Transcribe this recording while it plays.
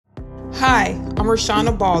Hi, I'm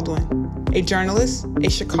Rashanah Baldwin, a journalist, a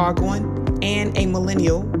Chicagoan, and a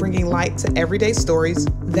millennial bringing light to everyday stories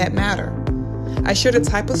that matter. I share the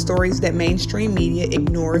type of stories that mainstream media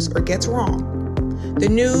ignores or gets wrong. The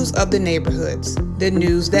news of the neighborhoods, the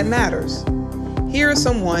news that matters. Here is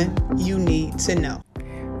someone you need to know.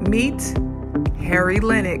 Meet Harry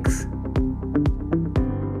Lennix.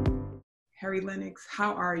 Harry Lennix,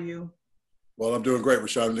 how are you? Well, I'm doing great,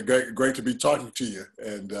 Rashanah. Great to be talking to you,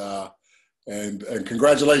 and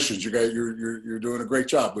congratulations. You're doing a great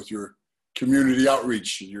job with your community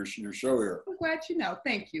outreach, your show here. I'm glad you know.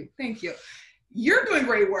 Thank you. You're doing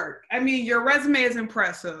great work. I mean, your resume is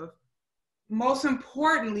impressive. Most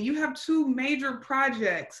importantly, you have two major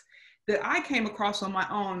projects that I came across on my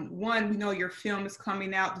own. One, we know your film is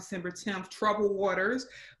coming out December 10th, Troubled Waters.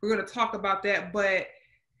 We're going to talk about that, but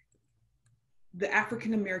the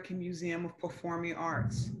African American Museum of Performing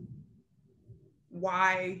Arts.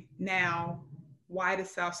 Why now? Why the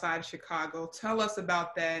South Side of Chicago? Tell us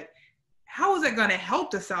about that. How is it going to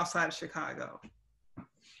help the South Side of Chicago?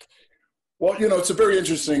 Well, it's a very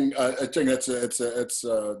interesting. I think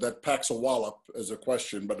that packs a wallop as a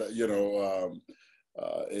question, but so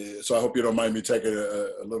I hope you don't mind me taking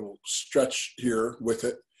a little stretch here with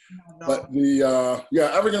it. No. But the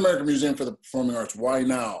African American Museum for the Performing Arts. Why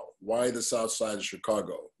now? Why the South Side of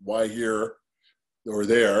Chicago? Why here or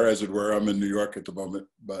there, as it were? I'm in New York at the moment,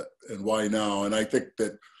 and why now? And I think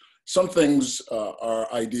that some things are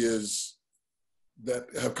ideas that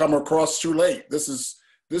have come across too late.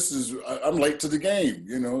 I'm late to the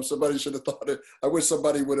game. Somebody should have thought it. I wish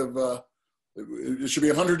somebody would have. It should be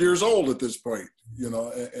 100 years old at this point.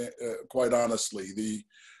 Quite honestly, the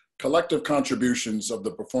collective contributions of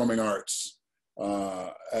the performing arts,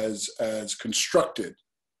 as constructed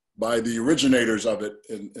by the originators of it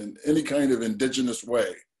in any kind of indigenous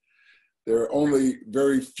way. There are only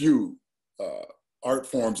very few art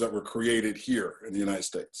forms that were created here in the United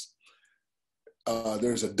States.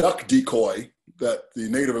 There's a duck decoy that the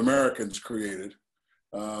Native Americans created,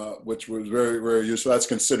 which was very, very useful. That's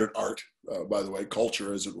considered art, by the way,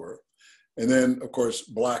 culture, as it were. And then, of course,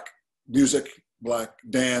 Black music, Black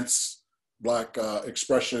dance, Black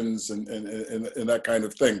expressions, and that kind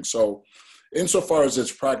of thing. So insofar as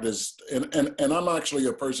it's practiced, and I'm actually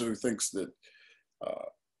a person who thinks that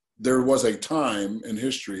there was a time in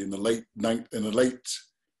history in the late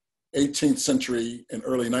 18th century and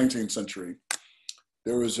early 19th century,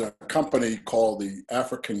 there was a company called the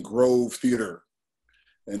African Grove Theater,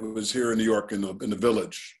 and it was here in New York in the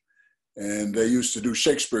Village, and they used to do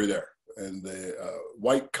Shakespeare there. And the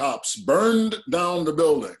white cops burned down the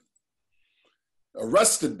building,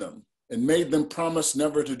 arrested them, and made them promise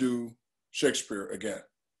never to do Shakespeare again.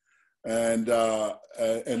 And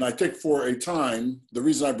I think for a time, the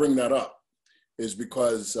reason I bring that up is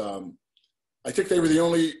because I think they were the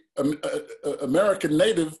only American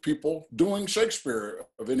native people doing Shakespeare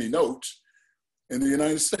of any note in the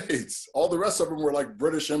United States. All the rest of them were like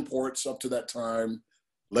British imports up to that time.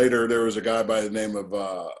 Later, there was a guy by the name of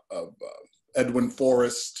Edwin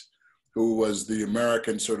Forrest, who was the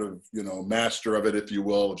American sort of, master of it, if you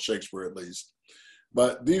will, of Shakespeare at least.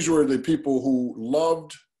 But these were the people who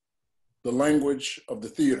loved the language of the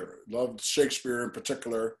theater, loved Shakespeare in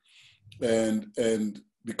particular, and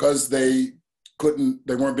because they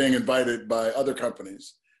weren't being invited by other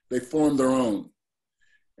companies, they formed their own,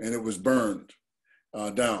 and it was burned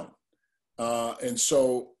down. And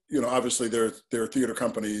so, obviously there are theater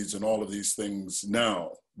companies and all of these things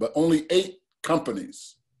now, but only 8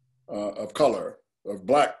 companies of color, of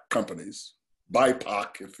Black companies,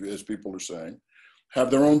 BIPOC, as people are saying, have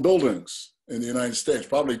their own buildings in the United States.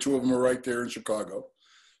 Probably 2 of them are right there in Chicago.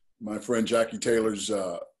 My friend Jackie Taylor's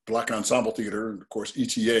Black Ensemble Theater, and of course,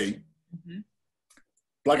 ETA. Mm-hmm.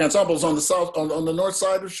 Black Ensemble is on the north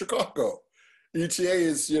side of Chicago. ETA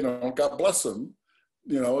is, God bless them.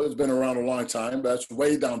 It's been around a long time, but it's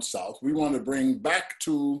way down south. We want to bring back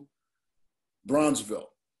to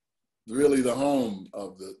Bronzeville, really the home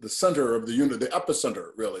of the center of the unit, the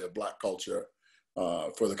epicenter, really, of Black culture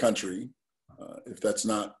for the country, if that's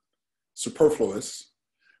not superfluous,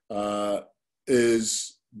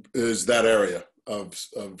 is that area of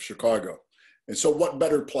Chicago. And so what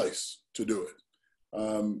better place to do it?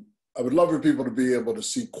 I would love for people to be able to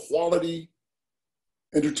see quality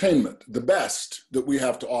entertainment, the best that we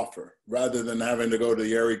have to offer, rather than having to go to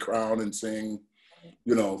the Airy Crown and sing,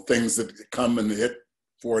 things that come and hit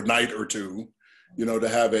for a night or two, to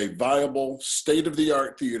have a viable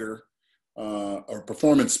state-of-the-art theater or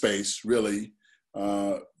performance space, really,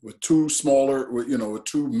 with 2 smaller, with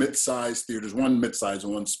 2 mid-sized theaters, one mid-sized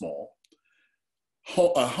and one small,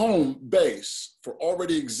 a home base for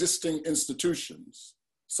already existing institutions,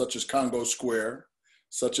 such as Congo Square,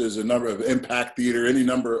 such as a number of Impact Theater, any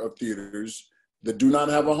number of theaters that do not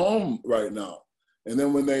have a home right now. And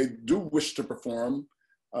then when they do wish to perform,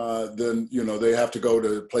 then they have to go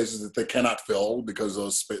to places that they cannot fill because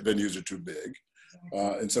those venues are too big.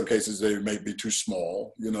 In some cases, they may be too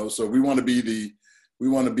small. So we want to be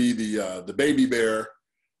the baby bear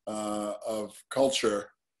of culture,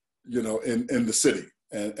 in the city.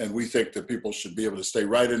 And we think that people should be able to stay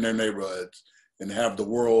right in their neighborhoods and have the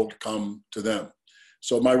world come to them.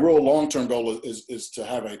 So my real long-term goal is to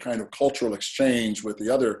have a kind of cultural exchange with the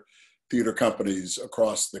other theater companies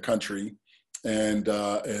across the country. And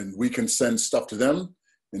we can send stuff to them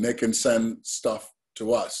and they can send stuff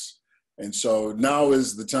to us. And so now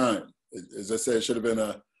is the time. As I said, it should have been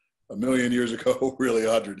a million years ago, really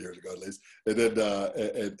 100 years ago at least. It did,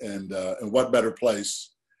 and what better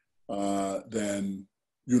place than,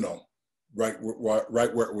 right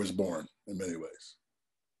where it was born in many ways.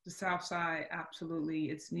 The South Side, absolutely,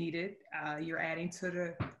 it's needed. You're adding to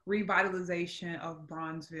the revitalization of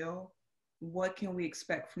Bronzeville. What can we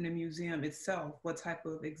expect from the museum itself? What type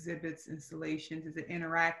of exhibits, installations? Is it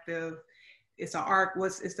interactive? It's an arc.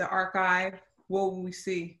 It's the archive? What will we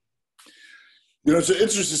see? It's an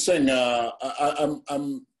interesting thing.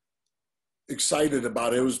 I'm excited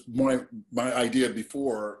about it. It was my idea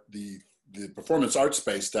before the performance art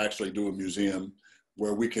space to actually do a museum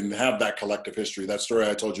where we can have that collective history. That story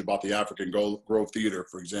I told you about the African Grove Theater,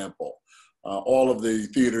 for example. All of the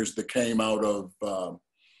theaters that came out of,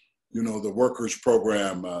 the workers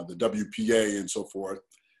program, the WPA and so forth,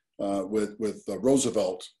 with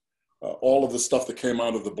Roosevelt, all of the stuff that came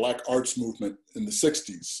out of the Black arts movement in the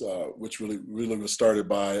 60s, which really was started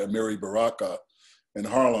by Amiri Baraka in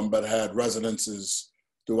Harlem, but had residences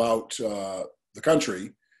throughout the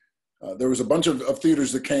country. There was a bunch of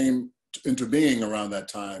theaters that came into being around that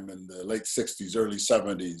time in the late 60s, early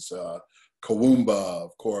 70s. Kawumba,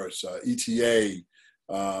 of course, ETA,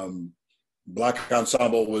 Black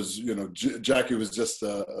Ensemble was, Jackie was just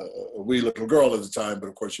a wee little girl at the time, but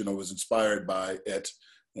of course, was inspired by it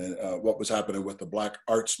and what was happening with the Black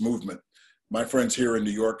arts movement. My friends here in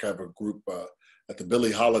New York have a group at the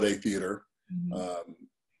Billie Holiday Theater,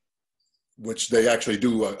 which they actually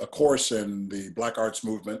do a course in the Black arts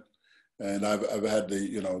movement. And I've had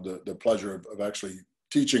the pleasure of actually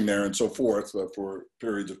teaching there and so forth for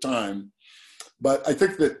periods of time. But I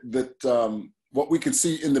think that what we can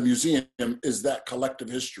see in the museum is that collective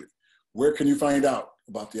history. Where can you find out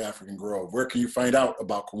about the African Grove? Where can you find out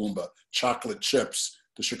about Kawumba, Chocolate Chips,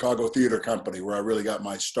 the Chicago Theater Company, where I really got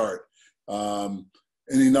my start?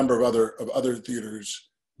 Any number of other theaters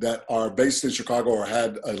that are based in Chicago or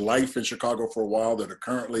had a life in Chicago for a while that are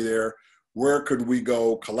currently there. Where could we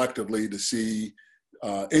go collectively to see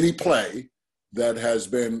any play that has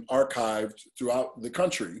been archived throughout the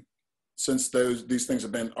country, since these things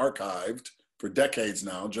have been archived for decades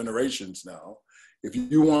now, generations now? If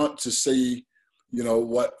you want to see,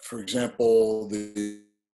 what, for example, the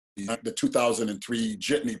 2003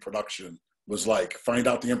 Jitney production was like, find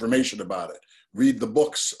out the information about it, read the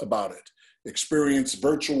books about it, experience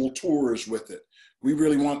virtual tours with it. We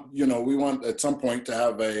really want, we want at some point to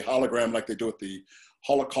have a hologram like they do at the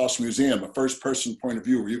Holocaust Museum, a first-person point of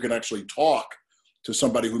view where you can actually talk to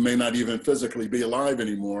somebody who may not even physically be alive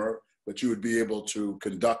anymore, but you would be able to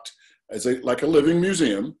conduct like a living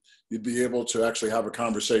museum. You'd be able to actually have a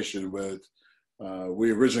conversation with,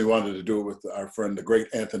 we originally wanted to do it with our friend, the great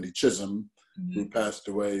Anthony Chisholm, who passed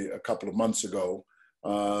away a couple of months ago,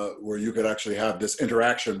 where you could actually have this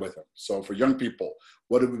interaction with him. So for young people,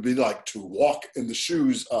 what it would be like to walk in the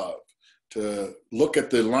shoes of, to look at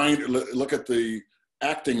the line, look at the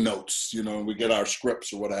acting notes, we get our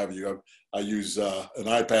scripts or what have you. I use an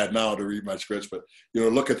iPad now to read my scripts, but,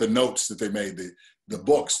 look at the notes that they made, the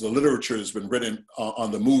books, the literature that's been written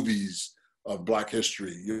on the movies of Black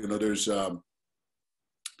history.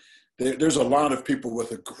 There's a lot of people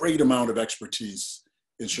with a great amount of expertise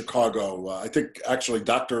in Chicago. I think actually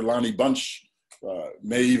Dr. Lonnie Bunch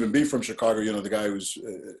may even be from Chicago, the guy who's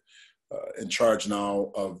in charge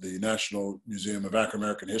now of the National Museum of African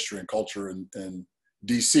American History and Culture in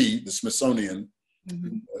DC, the Smithsonian.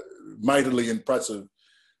 Mightily impressive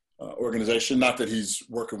organization. Not that he's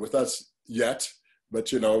working with us yet,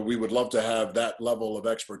 but we would love to have that level of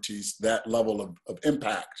expertise, that level of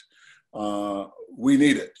impact. We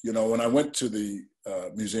need it. When I went to the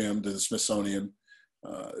museum, to the Smithsonian,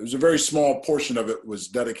 it was a very small portion of it was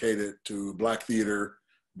dedicated to Black theater,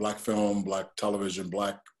 Black film, Black television,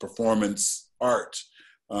 Black performance art,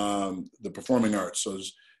 the performing arts.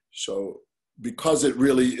 So because it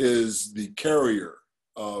really is the carrier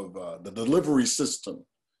of the delivery system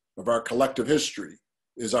of our collective history,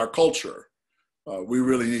 is our culture. We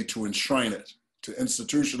really need to enshrine it, to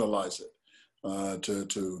institutionalize it,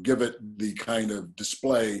 to give it the kind of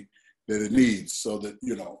display that it needs, so that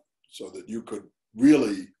you could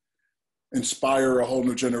really inspire a whole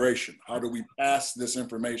new generation. How do we pass this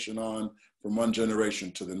information on from one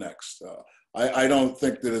generation to the next? I don't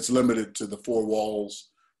think that it's limited to the four walls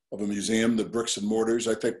of a museum, the bricks and mortars.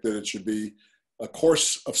 I think that it should be a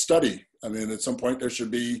course of study. I mean, at some point there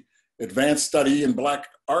should be advanced study in Black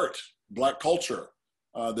art, Black culture,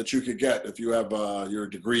 that you could get if you have your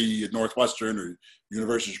degree at Northwestern or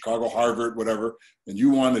University of Chicago, Harvard, whatever, and you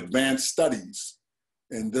want advanced studies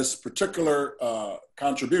in this particular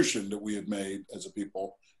contribution that we have made as a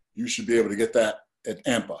people. You should be able to get that at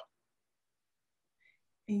AAMPA.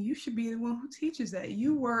 And you should be the one who teaches that.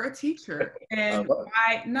 You were a teacher, and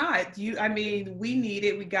why not? I mean, we need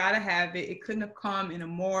it. We got to have it. It couldn't have come in a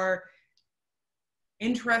more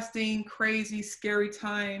interesting, crazy, scary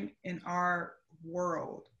time in our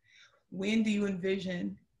world. When do you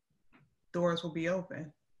envision doors will be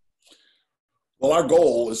open? Well, our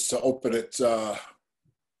goal is to open it,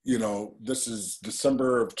 this is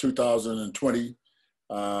December of 2020.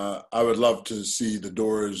 I would love to see the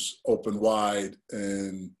doors open wide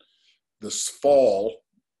in this fall,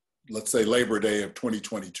 let's say Labor Day of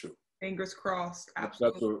 2022. Fingers crossed.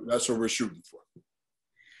 Absolutely. That's what we're shooting for.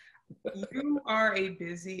 You are a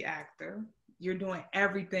busy actor. You're doing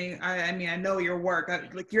everything. I mean, I know your work.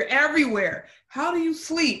 Like, you're everywhere. How do you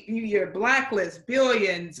sleep? You're Blacklist,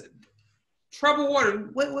 Billions, Troubled Water.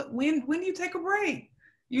 When do you take a break?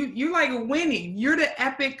 You're like winning. You're the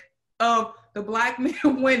epic of the Black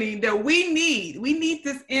man winning that we need. We need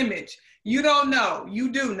this image. You don't know.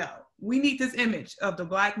 You do know. We need this image of the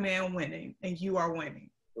Black man winning, and you are winning.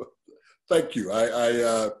 Thank you.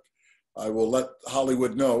 I will let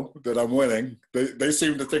Hollywood know that I'm winning. They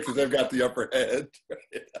seem to think that they've got the upper hand.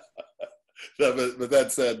 But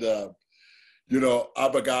that said,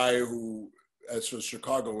 I'm a guy who, as a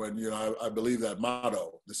Chicagoan, I believe that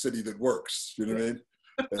motto, the city that works, you know what I mean?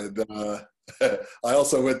 And I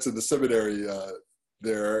also went to the seminary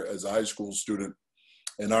there as a high school student,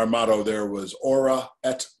 and our motto there was ora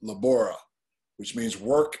et labora, which means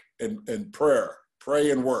work and prayer,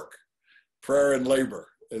 pray and work, prayer and labor.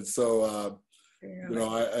 And so,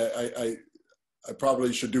 I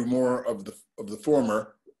probably should do more of the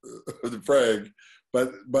former, the praying,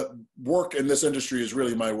 but work in this industry is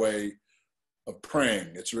really my way of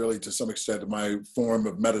praying. It's really, to some extent, my form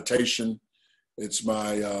of meditation. It's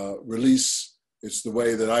my release. It's the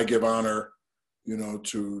way that I give honor,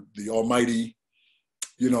 to the Almighty.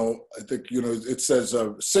 I think, it says,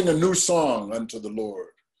 sing a new song unto the Lord,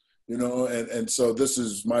 and so this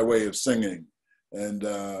is my way of singing and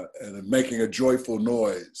making a joyful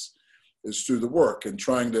noise is through the work and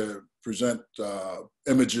trying to present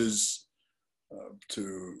images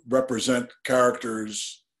to represent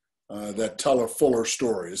characters that tell a fuller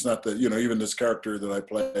story. It's not that, even this character that I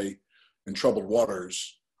play in Troubled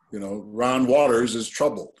Waters, Ron Waters is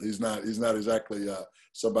troubled. He's not exactly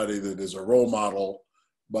somebody that is a role model,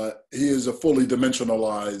 but he is a fully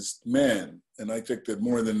dimensionalized man. And I think that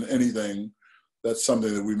more than anything, that's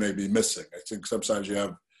something that we may be missing. I think sometimes you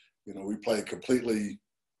have, we play completely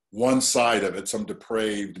one side of it, some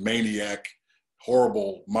depraved, maniac,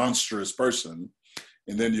 horrible, monstrous person.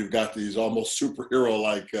 And then you've got these almost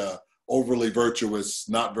superhero-like, overly virtuous,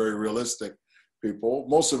 not very realistic people.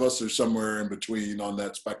 Most of us are somewhere in between on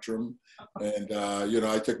that spectrum. And,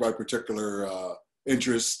 I think my particular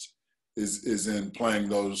interest is in playing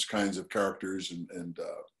those kinds of characters and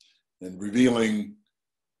revealing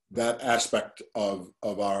that aspect of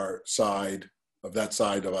our side, of that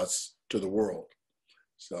side of us to the world.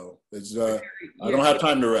 So it's, I don't have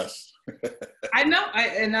time to rest. I know,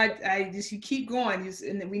 I just, you keep going,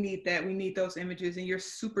 and we need that. We need those images, and you're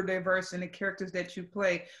super diverse in the characters that you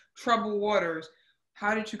play. Troubled Waters,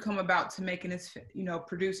 how did you come about to making this,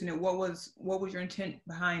 producing it? What was your intent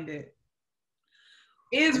behind it?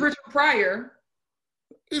 Is Richard Pryor?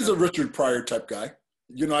 He's a Richard Pryor type guy.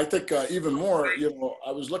 I think even more,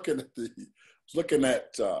 I was looking at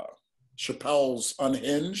Chappelle's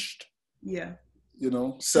Unhinged. Yeah.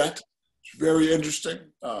 Set. It's very interesting,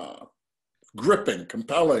 gripping,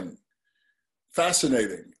 compelling,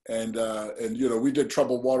 fascinating. And we did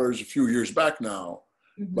Troubled Waters a few years back now,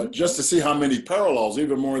 but just to see how many parallels,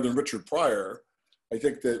 even more than Richard Pryor, I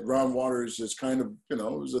think that Ron Waters is kind of,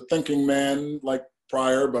 was a thinking man like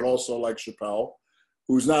Pryor, but also like Chappelle,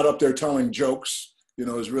 who's not up there telling jokes,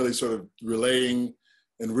 is really sort of relaying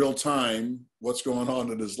in real time what's going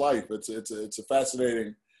on in his life. It's a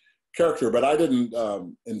fascinating character, but I didn't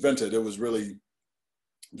invent it. It was really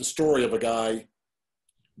the story of a guy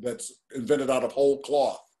that's invented out of whole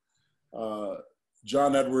cloth.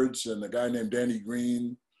 John Edwards and a guy named Danny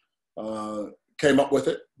Green came up with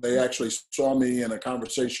it. They actually saw me in a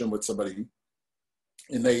conversation with somebody,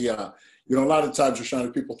 and they, a lot of times,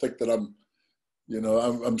 Rashanah, people think that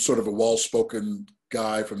I'm sort of a well-spoken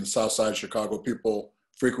guy from the South Side of Chicago. People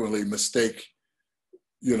frequently mistake,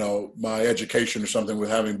 my education or something with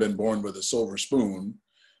having been born with a silver spoon.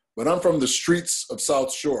 But I'm from the streets of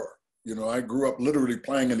South Shore. I grew up literally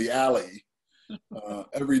playing in the alley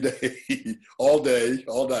every day, all day,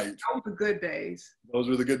 all night. Those were good days. Those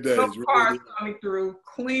were the good days. No cars coming through,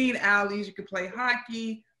 clean alleys. You could play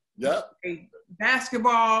hockey. Yeah.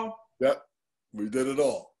 Basketball. Yep. We did it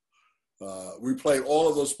all. We played all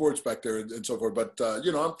of those sports back there and so forth. But,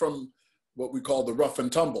 I'm from what we call the rough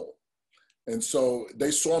and tumble. And so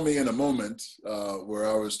they saw me in a moment where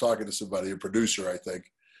I was talking to somebody, a producer, I think,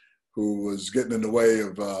 who was getting in the way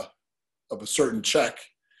of a certain check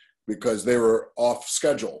because they were off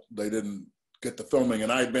schedule. They didn't get the filming,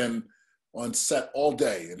 and I'd been on set all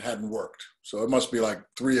day and hadn't worked. So it must be like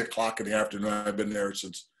 3:00 in the afternoon. I've been there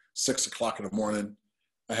since 6:00 in the morning.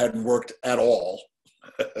 I hadn't worked at all.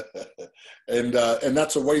 and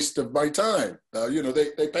that's a waste of my time.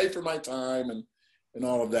 They pay for my time and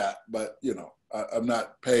all of that, but I'm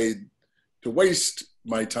not paid to waste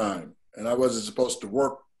my time. And I wasn't supposed to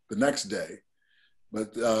work the next day,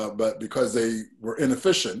 but because they were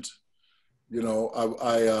inefficient,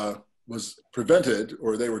 I was prevented,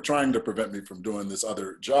 or they were trying to prevent me from doing this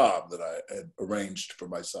other job that I had arranged for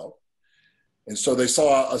myself. And so they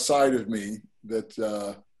saw a side of me that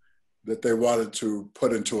they wanted to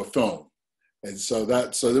put into a film. And so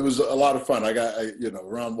there was a lot of fun.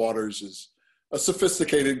 Ron Waters is a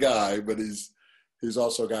sophisticated guy, but he's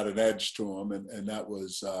also got an edge to him. And that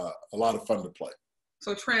was a lot of fun to play.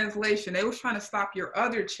 So translation, they were trying to stop your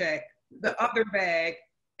other check, the other bag,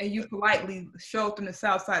 and you politely showed them the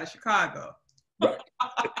South Side of Chicago. Right.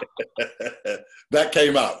 That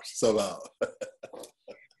came out somehow.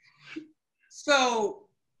 So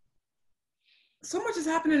much is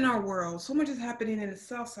happening in our world. So much is happening in the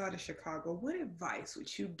South Side of Chicago. What advice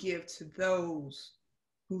would you give to those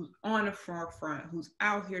who's on the forefront, who's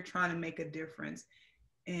out here trying to make a difference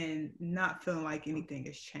and not feeling like anything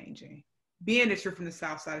is changing? Being that you're from the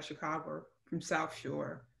South Side of Chicago, from South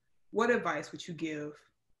Shore, what advice would you give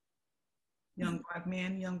young Black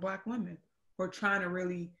men, young Black women who are trying to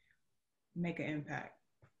really make an impact?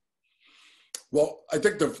 Well, I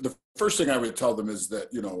think the first thing I would tell them is that,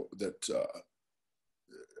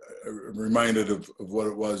 I'm reminded of what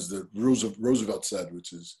it was that Roosevelt said,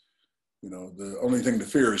 which is, the only thing to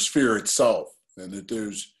fear is fear itself. And that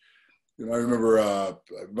there's, I remember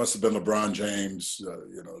it must have been LeBron James,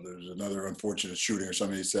 there's another unfortunate shooting or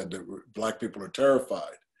something. He said that Black people are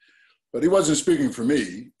terrified. But he wasn't speaking for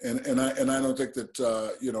me. And I don't think that,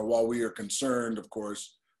 while we are concerned, of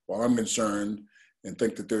course, while I'm concerned, and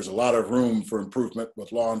think that there's a lot of room for improvement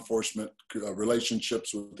with law enforcement,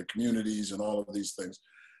 relationships with the communities and all of these things.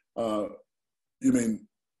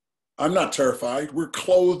 I'm not terrified. We're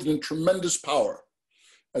clothed in tremendous power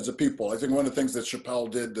as a people. I think one of the things that Chappelle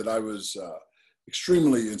did that I was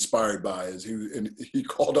extremely inspired by is he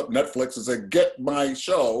called up Netflix and said, "Get my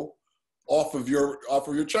show off of your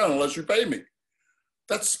channel unless you pay me."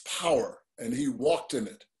 That's power, and he walked in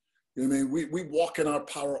it. We walk in our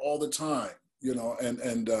power all the time.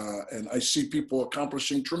 And I see people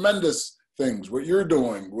accomplishing tremendous things. What you're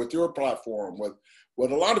doing with your platform, with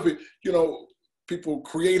what a lot of people, people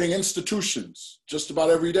creating institutions just about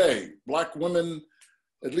every day. Black women,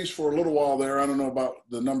 at least for a little while there, I don't know about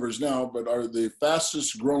the numbers now, but are the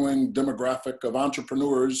fastest growing demographic of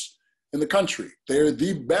entrepreneurs in the country. They're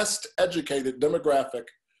the best educated demographic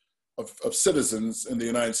of citizens in the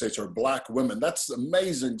United States are Black women. That's an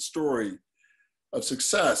amazing story of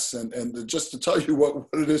success, and just to tell you what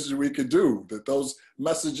it is that we can do, that those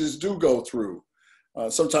messages do go through.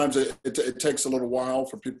 Sometimes it takes a little while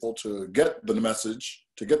for people to get the message,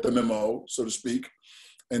 to get the memo, so to speak,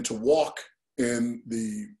 and to walk in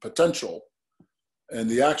the potential and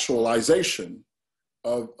the actualization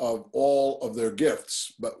of all of their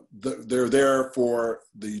gifts, but they're there for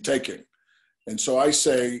the taking. And so I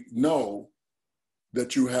say, know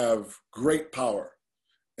that you have great power,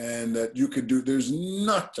 and that you could do, there's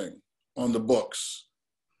nothing on the books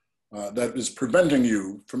that is preventing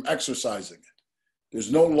you from exercising it.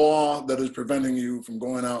 There's no law that is preventing you from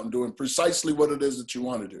going out and doing precisely what it is that you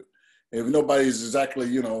want to do. If nobody's exactly,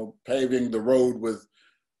 paving the road with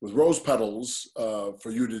with rose petals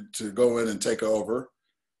for you to go in and take over.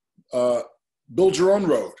 Build your own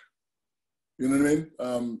road. You know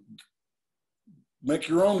what I mean? Make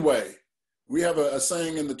your own way. We have a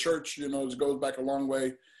saying in the church, you know, it goes back a long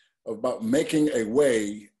way, about making a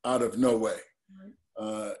way out of no way.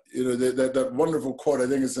 You know, that wonderful quote, I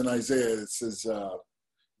think it's in Isaiah, it says,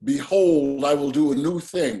 behold, I will do a new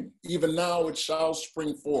thing. Even now it shall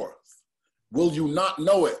spring forth. Will you not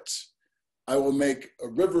know it? I will make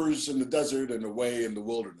rivers in the desert and a way in the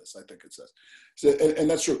wilderness, I think it says. So, and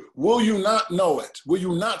that's true. Will you not know it? Will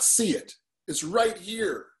you not see it? It's right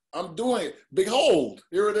here. I'm doing it. Behold,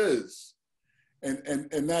 here it is. And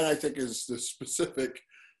that, I think, is the specific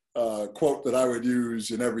quote that I would use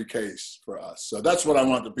in every case for us. So that's what I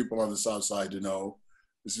want the people on the South Side to know,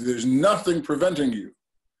 is there's nothing preventing you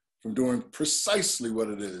from doing precisely what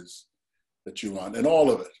it is that you want, and all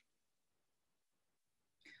of it.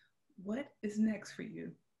 What is next for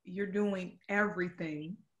you? You're doing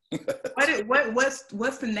everything.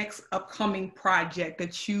 What's the next upcoming project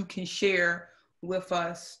that you can share with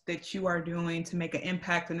us that you are doing to make an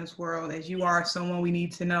impact in this world, as you are someone we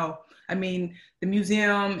need to know? I mean, the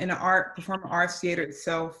museum and the performing arts theater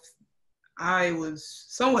itself, I was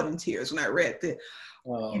somewhat in tears when I read the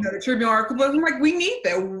Tribune article, but I'm like, we need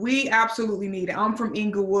that. We absolutely need it. I'm from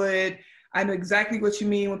Inglewood. I know exactly what you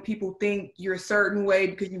mean when people think you're a certain way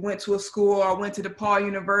because you went to a school or went to DePaul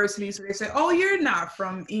University. So they say, oh, you're not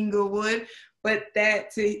from Inglewood. But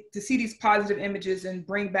that to see these positive images and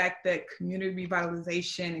bring back that community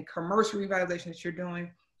revitalization and commercial revitalization that you're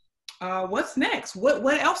doing. What's next?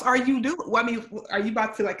 What else are you doing? I mean, are you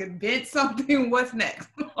about to like invent something? What's next?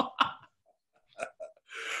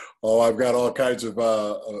 Oh, I've got all kinds of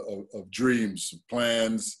dreams,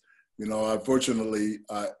 plans. You know, unfortunately,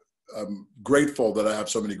 I'm grateful that I have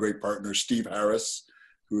so many great partners. Steve Harris,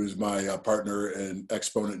 who is my partner in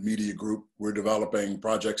Exponent Media Group. We're developing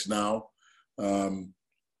projects now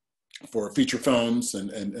for feature films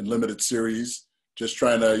and limited series, just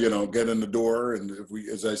trying to, you know, get in the door. And if we,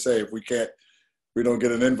 as I say, if we don't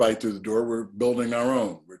get an invite through the door, we're building our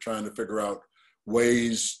own. We're trying to figure out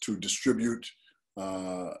ways to distribute,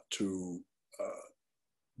 to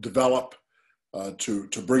develop,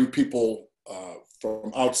 to bring people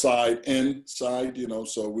from outside inside, you know.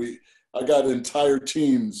 So I got entire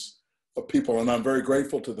teams of people, and I'm very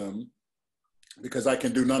grateful to them because I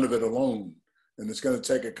can do none of it alone, and it's going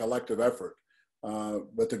to take a collective effort.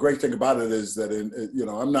 But the great thing about it is that, you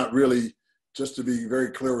know, I'm not really, just to be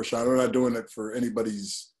very clear, Rashanah, I'm not doing it for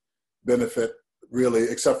anybody's benefit, really,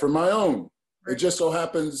 except for my own. It just so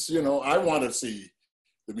happens, you know, I want to see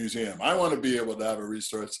the museum. I want to be able to have a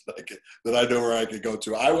resource that I know where I could go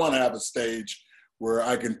to. I want to have a stage where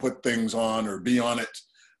I can put things on or be on it,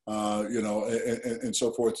 you know, and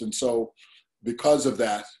so forth. And so because of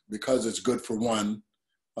that, because it's good for one,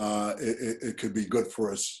 it could be good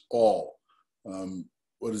for us all.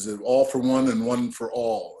 What is it? All for one and one for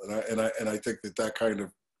all. And I think that kind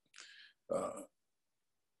of,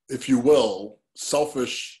 if you will,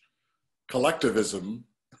 selfish collectivism.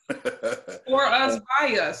 For us,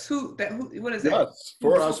 by us. What is that? Yes,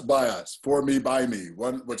 for us, by us, for me, by me.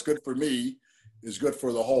 What's good for me is good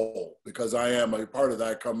for the whole, because I am a part of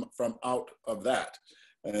that, come from out of that,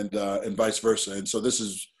 and vice versa. And so this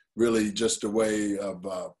is really just a way of,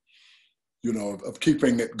 you know, of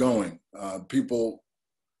keeping it going. People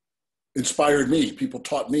inspired me, people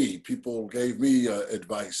taught me, people gave me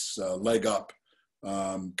advice, leg up,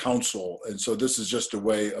 counsel. And so this is just a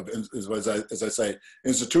way of, as I say,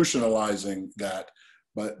 institutionalizing that.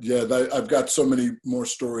 But yeah, I've got so many more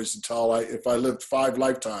stories to tell. If I lived 5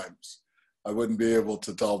 lifetimes, I wouldn't be able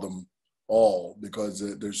to tell them all, because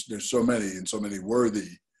there's so many, and so many worthy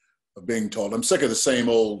of being told. I'm sick of the same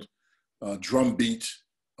old drum beat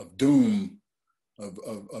of doom,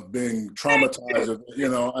 of being traumatized. Of, you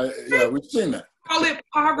know, we've seen that. Call it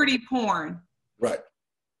poverty porn. Right.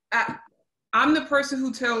 I'm the person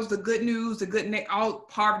who tells the good news, all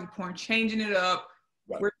poverty porn, changing it up.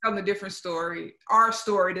 Right. We're telling a different story, our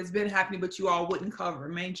story that's been happening, but you all wouldn't cover,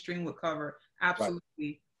 mainstream would cover. Absolutely.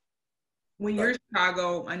 Right. When you're in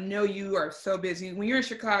Chicago, I know you are so busy. When you're in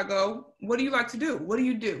Chicago, what do you like to do? What do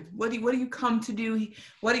you do? What do you come to do?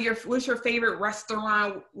 What's your favorite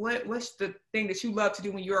restaurant? What's the thing that you love to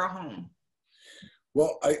do when you're at home?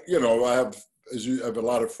 Well, I have a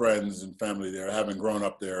lot of friends and family there. Having grown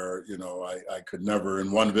up there, you know, I could never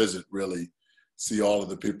in one visit really see all of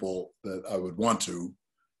the people that I would want to,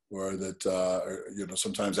 or that, you know,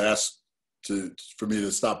 sometimes ask for me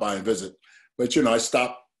to stop by and visit. But, you know, I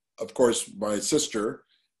stop. Of course, my sister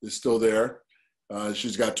is still there.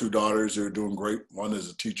 She's got 2 daughters. They're doing great. One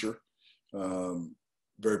is a teacher.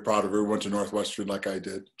 very proud of her. Went to Northwestern like I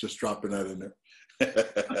did. Just dropping that in there.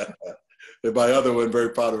 And my other one, very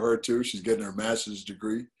proud of her too. She's getting her master's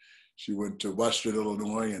degree. She went to Western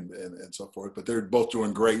Illinois and so forth. But they're both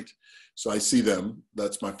doing great. So I see them.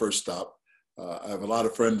 That's my first stop. I have a lot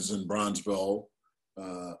of friends in Bronzeville.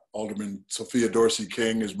 Alderman Sophia Dorsey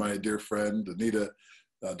King is my dear friend.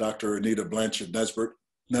 Dr. Anita Blanchard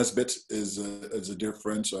Nesbitt is a dear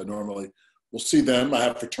friend. So I normally will see them. I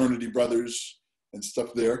have fraternity brothers and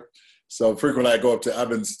stuff there. So frequently I go up to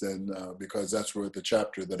Evanston because that's where the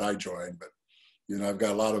chapter that I joined. But, I've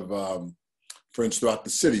got a lot of friends throughout the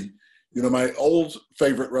city. My old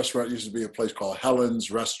favorite restaurant used to be a place called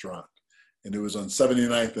Helen's Restaurant. And it was on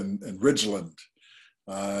 79th and Ridgeland.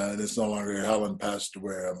 And it's no longer here. Helen passed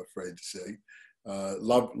away, I'm afraid to say.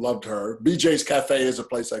 Loved her. BJ's Cafe is a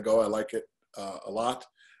place I go. I like it a lot.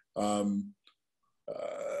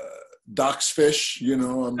 Doc's Fish,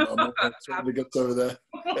 I'm trying to get over that.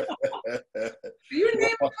 You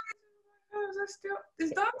name it?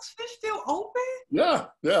 Is Doc's Fish still open? Yeah.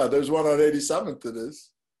 There's one on 87th. It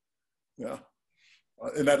is. Yeah,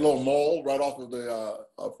 in that little mall right off of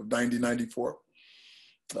 9094.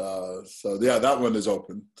 So yeah, that one is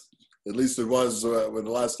open. At least it was when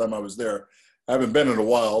the last time I was there. I haven't been in a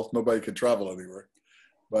while. Nobody can travel anywhere.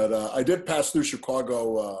 But I did pass through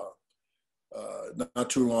Chicago not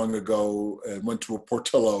too long ago and went to a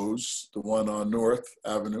Portillo's, the one on North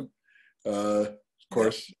Avenue. Of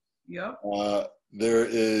course. Yep. There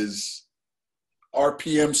is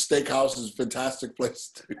RPM Steakhouse is a fantastic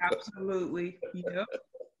place too. Absolutely. Yep.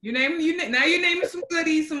 Now you're naming some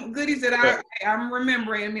goodies that I'm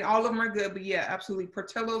remembering. I mean, all of them are good, but yeah, absolutely.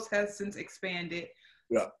 Portillo's has since expanded.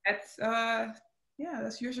 Yeah.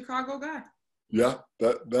 That's your Chicago guy. Yeah,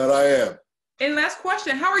 that I am. And last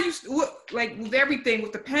question, how are you, with everything,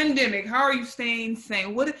 with the pandemic, how are you staying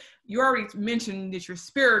sane? You already mentioned that you're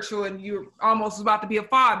spiritual and you're almost about to be a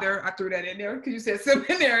father. I threw that in there because you said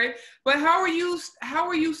seminary. But how are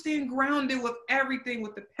you staying grounded with everything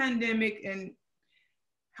with the pandemic, and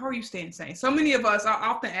how are you staying sane? So many of us, I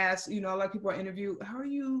often ask, a lot of people I interview, how are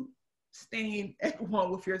you staying at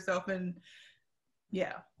one with yourself? And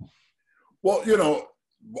yeah. Well,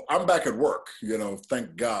 I'm back at work,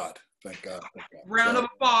 thank God. Thank God. Round of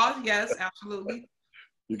applause. Yes, absolutely.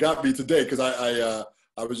 You got me today because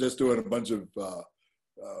I was just doing a bunch of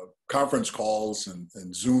conference calls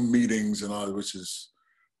and Zoom meetings and all, which is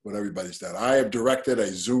what everybody's done. I have directed a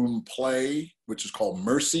Zoom play, which is called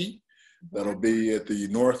Mercy. That'll be at the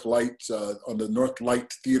North Light, on the North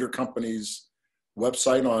Light Theater Company's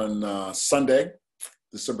website on Sunday,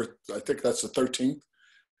 December, I think that's the 13th.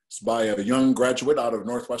 It's by a young graduate out of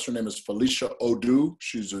Northwestern. Her name is Felicia Odu.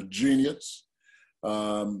 She's a genius.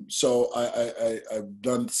 So I've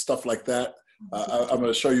done stuff like that. I'm going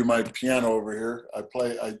to show you my piano over here. I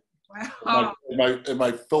play in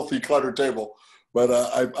my filthy cluttered table, but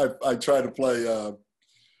I try to play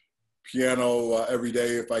piano every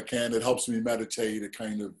day if I can. It helps me meditate. It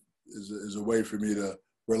kind of is a way for me to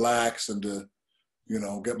relax and to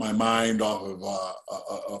get my mind off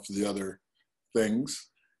of the other things.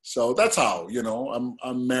 So that's how,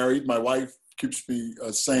 I'm married. My wife keeps me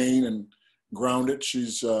sane and grounded.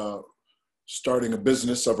 She's starting a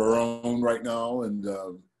business of her own right now. And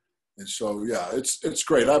so, yeah, it's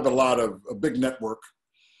great. I have a big network.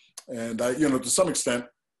 And to some extent,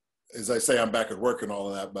 as I say, I'm back at work and all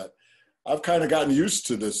of that, but I've kind of gotten used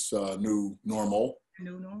to this new normal.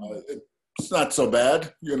 It's not so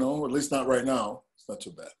bad, at least not right now. It's not so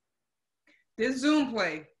bad. This Zoom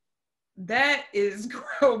play, that is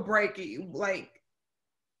groundbreaking.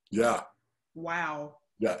 Yeah. Wow.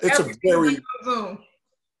 Yeah, it's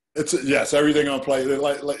yes, everything on play.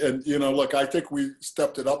 And look, I think we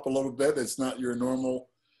stepped it up a little bit. It's not your normal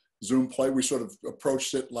Zoom play. We sort of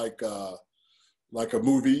approached it like a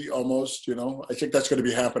movie almost. I think that's going to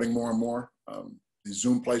be happening more and more. These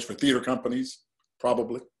Zoom plays for theater companies,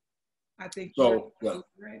 probably. I think so. Yeah.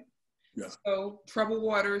 Right. Yeah. So Troubled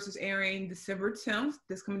Waters is airing December 10th.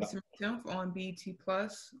 This coming December 10th on BET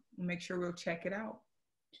Plus. Make sure we'll check it out.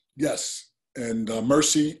 Yes, and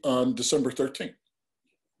Mercy on December 13th.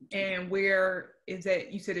 And where is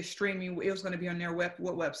that? You said it's streaming. It was going to be on their what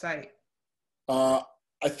website? I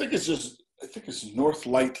think it's North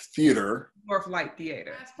Light Theater. North Light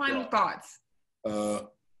Theater. That's final thoughts.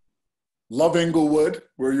 Love Inglewood,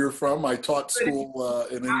 where you're from. I taught school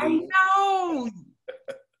in Inglewood. I know.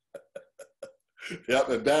 Yep,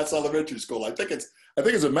 at Bass Elementary School. I think it's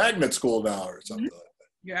a magnet school now or something like that.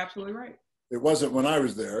 You're absolutely right. It wasn't when I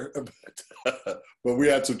was there, but we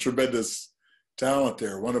had some tremendous talent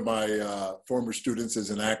there. One of my former students is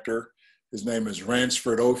an actor. His name is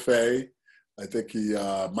Ransford Ofe. I think he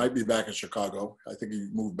might be back in Chicago. I think he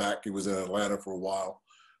moved back. He was in Atlanta for a while.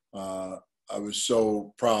 I was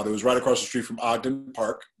so proud. It was right across the street from Ogden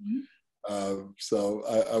Park. So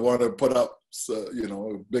I want to put up, a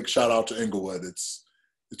big shout out to Inglewood. It's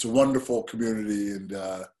a wonderful community, and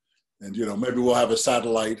maybe we'll have a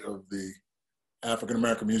satellite of the African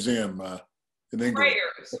American Museum in Inglewood.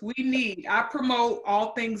 Prayers. I promote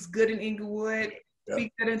all things good in Inglewood.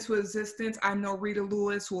 Speak that into existence. I know Rita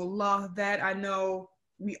Lewis will love that. I know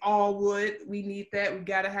we all would. We need that. We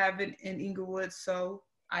got to have it in Inglewood. So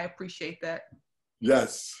I appreciate that.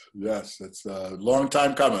 Yes. It's a long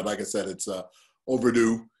time coming. Like I said, it's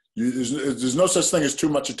overdue. There's no such thing as too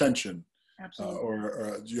much attention,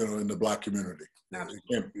 in the Black community. It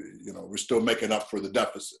can't, we're still making up for the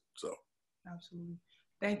deficit. So. Absolutely.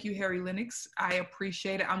 Thank you, Harry Lennix. I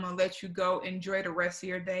appreciate it. I'm going to let you go. Enjoy the rest of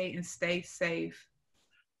your day and stay safe.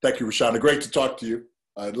 Thank you, Rashanah. Great to talk to you.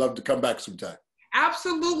 I'd love to come back sometime.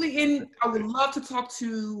 Absolutely. And I would love to talk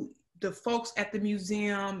to the folks at the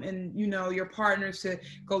museum and, your partners to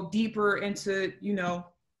go deeper into,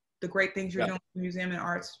 the great things you're doing at the Museum and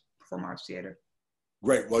Performing Arts Theater.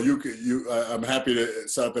 Great. Well, I'm happy to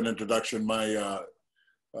set up an introduction. My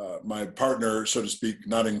partner, so to speak,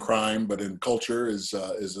 not in crime, but in culture is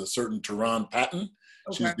a certain Tehran Patton.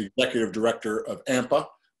 Okay. She's the executive director of AAMPA.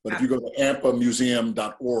 But if you go to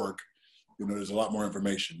AAMPAmuseum.org, there's a lot more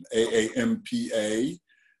information. AAMPA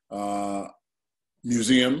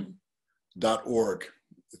museum.org.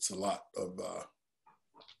 It's a lot of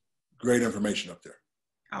great information up there.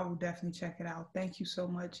 I will definitely check it out. Thank you so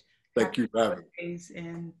much. Thank you for having me.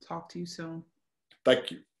 And talk to you soon. Thank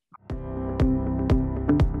you.